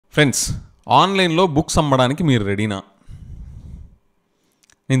Friends, ఆన్లైన్లో books అమ్మడానికి మీరు రెడీనా?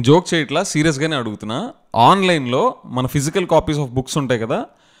 నేను జోక్ చేయట్లా, సీరియస్గానే అడుగుతున్నా. ఆన్లైన్లో మన ఫిజికల్ కాపీస్ ఆఫ్ బుక్స్ ఉంటాయి కదా,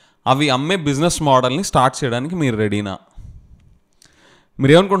 అవి అమ్మే బిజినెస్ మోడల్ని స్టార్ట్ చేయడానికి మీరు రెడీనా?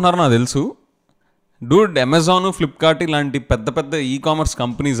 మీరు ఏమనుకుంటున్నారో నాకు తెలుసు. డూడ్, అమెజాన్, ఫ్లిప్కార్ట్ ఇలాంటి పెద్ద పెద్ద కామర్స్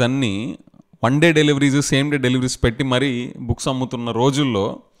కంపెనీస్ అన్నీ one day deliveries, same day deliveries పెట్టి మరీ బుక్స్ అమ్ముతున్న రోజుల్లో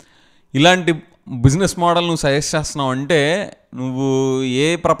ఇలాంటి బిజినెస్ మోడల్ నువ్వు సజెస్ట్ చేస్తున్నావు అంటే నువ్వు ఏ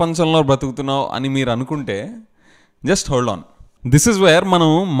ప్రపంచంలో బ్రతుకుతున్నావు అని మీరు అనుకుంటే just hold on. This is where మనం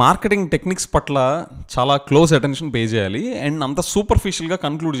మార్కెటింగ్ టెక్నిక్స్ పట్ల చాలా క్లోజ్ అటెన్షన్ పే చేయాలి అండ్ అంత సూపర్ఫిషియల్గా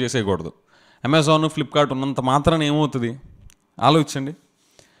కన్క్లూడ్ చేసేయకూడదు. అమెజాన్, ఫ్లిప్కార్ట్ ఉన్నంత మాత్రాన ఏమవుతుంది ఆలోచించండి.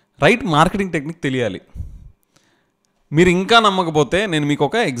 రైట్ మార్కెటింగ్ టెక్నిక్ తెలియాలి. మీరు ఇంకా నమ్మకపోతే నేను మీకు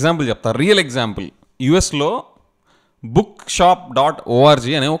ఒక ఎగ్జాంపుల్ చెప్తాను, రియల్ ఎగ్జాంపుల్. యుఎస్లో bookshop.org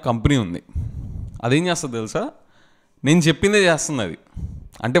అనే ఒక కంపెనీ ఉంది. అదేం చేస్తుంది తెలుసా? నేను చెప్పిందే చేస్తుంది అది.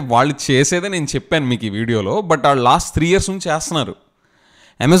 అంటే వాళ్ళు చేసేదే నేను చెప్పాను మీకు ఈ వీడియోలో, బట్ వాళ్ళు లాస్ట్ 3 years నుంచి చేస్తున్నారు.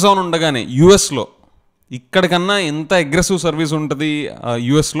 అమెజాన్ ఉండగానే యూఎస్లో ఇక్కడికన్నా ఎంత అగ్రెసివ్ సర్వీస్ ఉంటుంది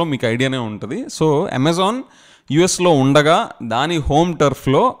యూఎస్లో మీకు ఐడియానే ఉంటుంది. సో అమెజాన్ యూఎస్లో ఉండగా దాని హోమ్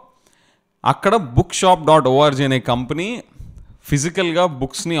టర్ఫ్లో అక్కడ bookshop.org అనే కంపెనీ ఫిజికల్గా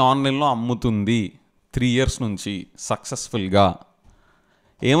బుక్స్ని ఆన్లైన్లో అమ్ముతుంది 3 years నుంచి సక్సెస్ఫుల్గా.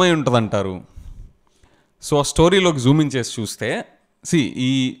 ఏమై ఉంటుందంటారు? సో ఆ స్టోరీలోకి జూమింగ్ చేసి చూస్తే,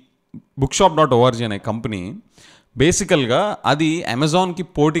 ఈ bookshop.org అనే కంపెనీ బేసికల్గా అది అమెజాన్కి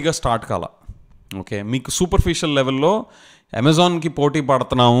పోటీగా స్టార్ట్ కాల. ఓకే, మీకు సూపర్ఫిషియల్ లెవెల్లో అమెజాన్కి పోటీ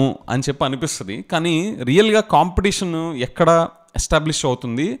పడుతున్నాము అని చెప్పి అనిపిస్తుంది, కానీ రియల్గా కాంపిటీషన్ ఎక్కడ ఎస్టాబ్లిష్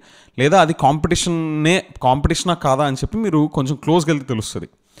అవుతుంది, లేదా అది కాంపిటీషనా కాదా అని చెప్పి మీరు కొంచెం క్లోజ్గా వెళ్తే తెలుస్తుంది.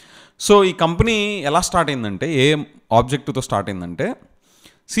 సో ఈ కంపెనీ ఎలా స్టార్ట్ అయిందంటే, ఏ ఆబ్జెక్టివ్తో స్టార్ట్ అయిందంటే,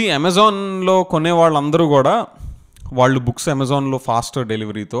 అమెజాన్లో కొనే వాళ్ళందరూ కూడా వాళ్ళు బుక్స్ అమెజాన్లో ఫాస్ట్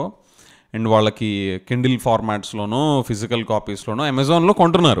డెలివరీతో అండ్ వాళ్ళకి కిండిల్ ఫార్మాట్స్లోనో ఫిజికల్ కాపీస్లోనో అమెజాన్లో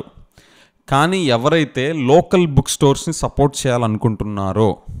కొంటున్నారు. కానీ ఎవరైతే లోకల్ బుక్ స్టోర్స్ని సపోర్ట్ చేయాలనుకుంటున్నారో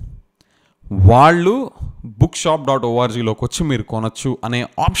వాళ్ళు bookshop.orgలోకి వచ్చి మీరు కొనచ్చు అనే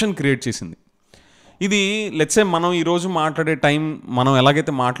ఆప్షన్ క్రియేట్ చేసింది. ఇది లెట్సే మనం ఈరోజు మాట్లాడే టైం మనం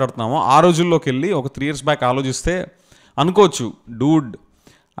ఎలాగైతే మాట్లాడుతున్నామో ఆ రోజుల్లోకి వెళ్ళి ఒక 3 years బ్యాక్ ఆలోచిస్తే అనుకోవచ్చు, డూడ్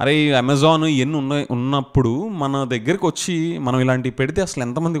అరే అమెజాన్ ఎన్ని ఉన్నప్పుడు మన దగ్గరికి వచ్చి మనం ఇలాంటివి పెడితే అసలు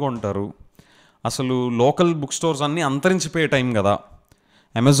ఎంతమంది కొంటారు? అసలు లోకల్ బుక్ స్టోర్స్ అన్నీ అంతరించిపోయే టైం కదా,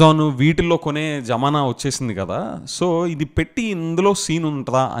 అమెజాన్ వీటిల్లో కొనే జమానా వచ్చేసింది కదా, సో ఇది పెట్టి ఇందులో సీన్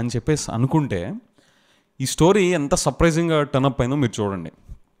ఉంటుందా అని చెప్పేసి అనుకుంటే ఈ స్టోరీ ఎంత సర్ప్రైజింగ్గా టర్నప్ అయిందో మీరు చూడండి.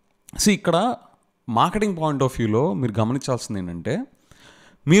 ఇక్కడ మార్కెటింగ్ పాయింట్ ఆఫ్ వ్యూలో మీరు గమనించాల్సింది ఏంటంటే,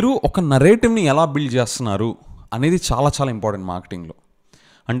 మీరు ఒక నరేటివ్ని ఎలా బిల్డ్ చేస్తున్నారు అనేది చాలా చాలా ఇంపార్టెంట్ మార్కెటింగ్లో.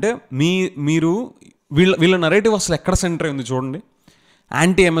 అంటే మీరు వీళ్ళ నరేటివ్ అసలు ఎక్కడ సెంటర్ అయింది చూడండి.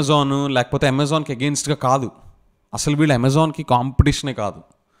 యాంటీ అమెజాన్ లేకపోతే అమెజాన్కి అగెయిన్స్ట్గా కాదు, అసలు వీళ్ళు అమెజాన్కి కాంపిటీషనే కాదు.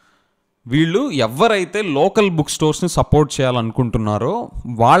 వీళ్ళు ఎవరైతే లోకల్ బుక్ స్టోర్స్ని సపోర్ట్ చేయాలనుకుంటున్నారో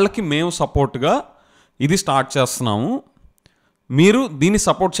వాళ్ళకి మేము సపోర్ట్గా ఇది స్టార్ట్ చేస్తున్నాము, మీరు దీన్ని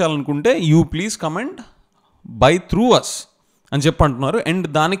సపోర్ట్ చేయాలనుకుంటే you please come and by through అస్ అని చెప్పి అంటున్నారు. అండ్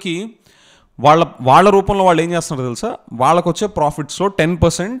దానికి వాళ్ళ రూపంలో వాళ్ళు ఏం చేస్తున్నారో తెలుసా? వాళ్ళకు వచ్చే ప్రాఫిట్స్లో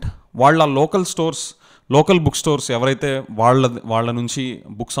 10% వాళ్ళ లోకల్ బుక్ స్టోర్స్ ఎవరైతే వాళ్ళ నుంచి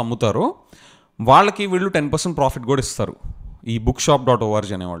బుక్స్ అమ్ముతారో వాళ్ళకి వీళ్ళు 10% ప్రాఫిట్ కూడా ఇస్తారు ఈ bookshop.org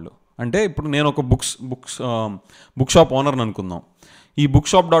అనేవాళ్ళు. అంటే ఇప్పుడు నేను ఒక బుక్ షాప్ ఓనర్ని అనుకుందాం. ఈ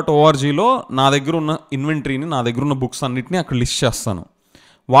bookshop.orgలో నా దగ్గర ఉన్న ఇన్వెంటరీని, నా దగ్గర ఉన్న బుక్స్ అన్నిటిని అక్కడ లిస్ట్ చేస్తాను.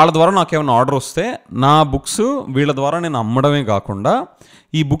 వాళ్ళ ద్వారా నాకు ఏమైనా ఆర్డర్ వస్తే నా బుక్స్ వీళ్ళ ద్వారా నేను అమ్మడమే కాకుండా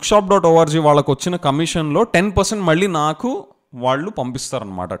ఈ bookshop.org వాళ్ళకు వచ్చిన కమిషన్లో 10% మళ్ళీ నాకు వాళ్ళు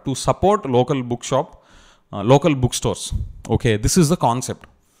పంపిస్తారనమాట, to support local book stores. Okay, this is the concept.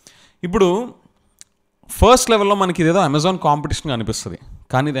 ఇప్పుడు ఫస్ట్ లెవెల్లో మనకి ఇదేదో అమెజాన్ కాంపిటీషన్ అనిపిస్తుంది,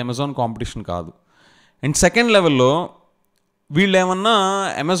 కానీ ఇది అమెజాన్ కాంపిటీషన్ కాదు. అండ్ సెకండ్ లెవెల్లో వీళ్ళు ఏమన్నా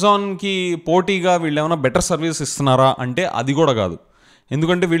అమెజాన్కి పోటీగా వీళ్ళు ఏమన్నా బెటర్ సర్వీస్ ఇస్తున్నారా అంటే అది కూడా కాదు.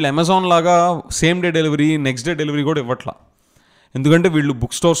 ఎందుకంటే వీళ్ళు అమెజాన్ లాగా same day delivery, next day delivery కూడా ఇవ్వట్లా. ఎందుకంటే వీళ్ళు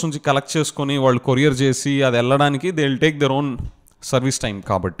బుక్ స్టోర్స్ నుంచి కలెక్ట్ చేసుకొని వాళ్ళు కొరియర్ చేసి అది వెళ్ళడానికి they will take their own service time.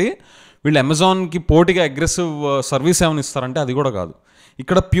 కాబట్టి వీళ్ళు అమెజాన్కి పోటీగా అగ్రెసివ్ సర్వీస్ ఏమైనా ఇస్తారంటే అది కూడా కాదు.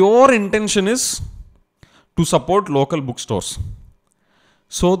 ఇక్కడ pure intention is to support local book stores.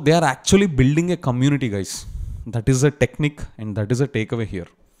 So they are actually building A community guys. That is a technique and that is a take away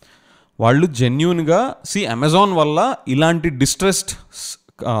here. వాళ్ళు జెన్యూన్గా అమెజాన్ వల్ల ఇలాంటి డిస్ట్రెస్డ్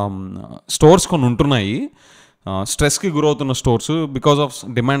స్టోర్స్ కొన్ని ఉంటున్నాయి, స్ట్రెస్కి గురవుతున్న స్టోర్స్ బికాస్ ఆఫ్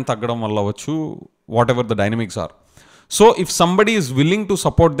డిమాండ్ తగ్గడం వల్ల అవ్వచ్చు, what ever the dynamics are. So if somebody is willing to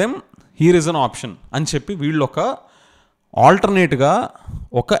support them, here is an option అని చెప్పి వీళ్ళు ఒక ఆల్టర్నేట్గా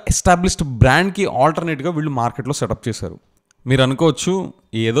ఒక ఎస్టాబ్లిష్డ్ బ్రాండ్కి ఆల్టర్నేట్గా వీళ్ళు మార్కెట్లో సెటప్ చేశారు. మీరు అనుకోవచ్చు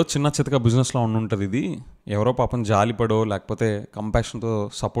ఏదో చిన్న చితక బిజినెస్లో ఉంటుంది ఇది, ఎవరో పాపం జాలిపడో లేకపోతే కంపాషన్తో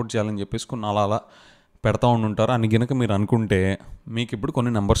సపోర్ట్ చేయాలని చెప్పేసి కొన్ని అలా పెడతా ఉండుంటారు అని గనుక మీరు అనుకుంటే మీకు ఇప్పుడు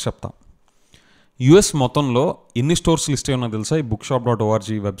కొన్ని నెంబర్స్ చెప్తా. యుఎస్ మొత్తంలో ఎన్ని స్టోర్స్ లిస్ట్ అయ్యి ఉన్నా తెలుసా? ఈ bookshop.org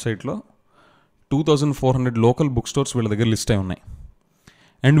వెబ్సైట్లో 2400 లోకల్ బుక్ స్టోర్స్ వీళ్ళ దగ్గర లిస్ట్ అయి ఉన్నాయి.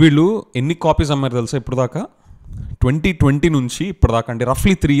 అండ్ వీళ్ళు ఎన్ని కాపీస్ అమ్మారు తెలుసా? ఇప్పుడు దాకా 2020 నుంచి ఇప్పటిదాకా, అంటే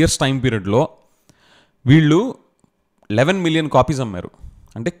రఫ్లీ 3 years టైం పీరియడ్లో వీళ్ళు 11 million కాపీస్ అమ్మారు.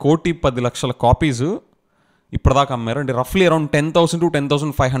 అంటే 1,10,00,000 కాపీస్ ఇప్పటిదాకా అమ్మారు. అంటే రఫ్లీ అరౌండ్ 10,000 to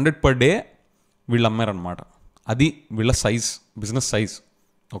 10,500 per day వీళ్ళు అమ్మారనమాట. అది వీళ్ళ సైజ్, బిజినెస్ సైజ్.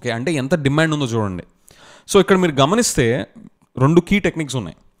 ఓకే, అంటే ఎంత డిమాండ్ ఉందో చూడండి. సో ఇక్కడ మీరు గమనిస్తే 2 కీ టెక్నిక్స్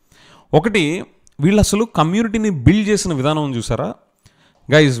ఉన్నాయి. ఒకటి, వీళ్ళు అసలు కమ్యూనిటీని బిల్డ్ చేసిన విధానం చూసారా?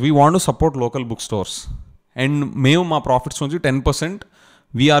 Guys, we want to support local book stores and మేము మా ప్రాఫిట్స్ నుంచి 10%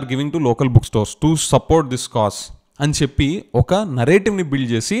 we are giving to local book stores to support this cause అని చెప్పి ఒక నరేటివ్ని బిల్డ్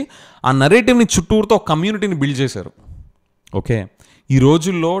చేసి ఆ నరేటివ్ని చుట్టూరుతో ఒక కమ్యూనిటీని బిల్డ్ చేశారు. ఓకే, ఈ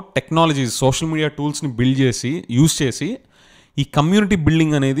రోజుల్లో టెక్నాలజీస్, సోషల్ మీడియా టూల్స్ని బిల్డ్ చేసి యూజ్ చేసి ఈ కమ్యూనిటీ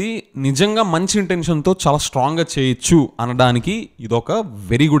బిల్డింగ్ అనేది నిజంగా మంచి ఇంటెన్షన్తో చాలా స్ట్రాంగ్గా చేయొచ్చు అనడానికి ఇదొక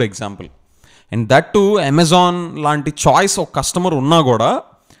very good example. And that to Amazon లాంటి చాయిస్ ఒక కస్టమర్ ఉన్నా కూడా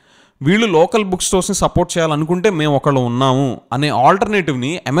వీళ్ళు లోకల్ బుక్ స్టోర్స్ని సపోర్ట్ చేయాలనుకుంటే మేము ఒకళ్ళు ఉన్నాము అనే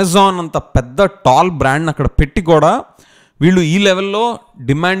ఆల్టర్నేటివ్ని అమెజాన్ అంత పెద్ద టాల్ బ్రాండ్ని అక్కడ పెట్టి కూడా వీళ్ళు ఈ లెవెల్లో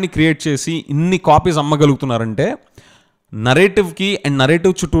డిమాండ్ని క్రియేట్ చేసి ఇన్ని కాపీస్ అమ్మగలుగుతున్నారంటే నరేటివ్కి అండ్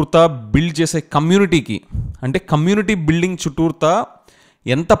నరేటివ్ చుట్టూర్తా బిల్డ్ చేసే కమ్యూనిటీకి, అంటే కమ్యూనిటీ బిల్డింగ్ చుట్టూర్తా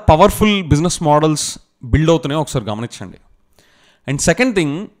ఎంత పవర్ఫుల్ బిజినెస్ మోడల్స్ బిల్డ్ అవుతున్నాయో ఒకసారి గమనించండి. అండ్ సెకండ్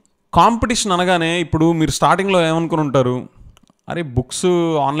థింగ్, కాంపిటీషన్ అనగానే ఇప్పుడు మీరు స్టార్టింగ్లో ఏమనుకుని ఉంటారు, అరే బుక్స్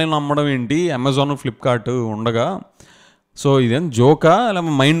ఆన్లైన్లో అమ్మడం ఏంటి, అమెజాన్, ఫ్లిప్కార్ట్ ఉండగా, సో ఇదేం జోకా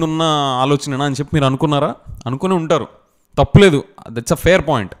లేకపోతే మైండ్ ఉన్న ఆలోచన అని చెప్పి మీరు అనుకున్నారా? అనుకుని ఉంటారు, తప్పులేదు, దట్స్ అ ఫేర్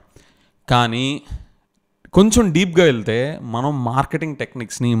పాయింట్. కానీ కొంచెం డీప్గా వెళ్తే మనం మార్కెటింగ్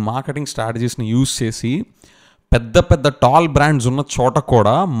టెక్నిక్స్ని, మార్కెటింగ్ స్ట్రాటజీస్ని యూజ్ చేసి పెద్ద పెద్ద టాల్ బ్రాండ్స్ ఉన్న చోట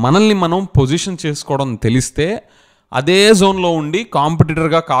కూడా మనల్ని మనం పొజిషన్ చేసుకోవడం తెలిస్తే అదే జోన్లో ఉండి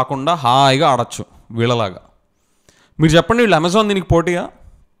కాంపిటీటర్గా కాకుండా హాయిగా ఆడచ్చు వీళ్ళలాగా. మీరు చెప్పండి, వీళ్ళు అమెజాన్ దీనికి పోటీగా?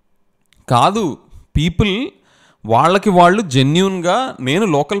 కాదు. పీపుల్ వాళ్ళకి వాళ్ళు జెన్యూన్గా నేను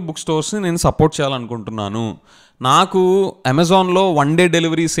లోకల్ బుక్ స్టోర్స్ని నేను సపోర్ట్ చేయాలనుకుంటున్నాను, నాకు అమెజాన్లో 1 day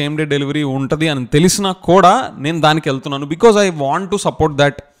delivery, same day delivery ఉంటుంది అని తెలిసినా కూడా నేను దానికి వెళ్తున్నాను because I want to support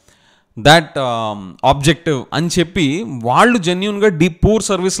that objective అని చెప్పి వాళ్ళు జెన్యూన్గా పూర్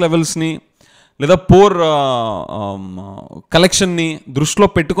సర్వీస్ లెవెల్స్ని లేదా పూర్ కలెక్షన్ని దృష్టిలో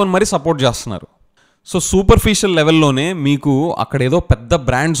పెట్టుకొని మరీ సపోర్ట్ చేస్తున్నారు. సో సూపర్ఫిషియల్ లెవెల్లోనే మీకు అక్కడ ఏదో పెద్ద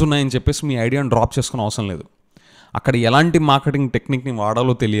బ్రాండ్స్ ఉన్నాయని చెప్పేసి మీ ఐడియాని డ్రాప్ చేసుకునే అవసరం లేదు. అక్కడ ఎలాంటి మార్కెటింగ్ టెక్నిక్ని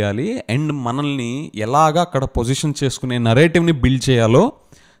వాడాలో తెలియాలి అండ్ మనల్ని ఎలాగా అక్కడ పొజిషన్ చేసుకునే నరేటివ్ని బిల్డ్ చేయాలో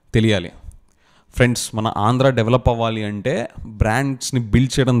తెలియాలి. ఫ్రెండ్స్, మన ఆంధ్ర డెవలప్ అవ్వాలి అంటే బ్రాండ్స్ని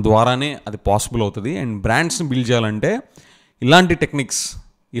బిల్డ్ చేయడం ద్వారానే అది పాసిబుల్ అవుతుంది. అండ్ బ్రాండ్స్ని బిల్డ్ చేయాలంటే ఇలాంటి టెక్నిక్స్,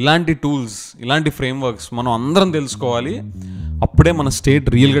 ఇలాంటి టూల్స్, ఇలాంటి ఫ్రేమ్వర్క్స్ మనం అందరం తెలుసుకోవాలి. అప్పుడే మన స్టేట్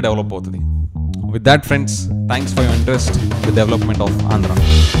రియల్గా డెవలప్ అవుతుంది. With that, friends, thanks for your interest in the development of Andhra.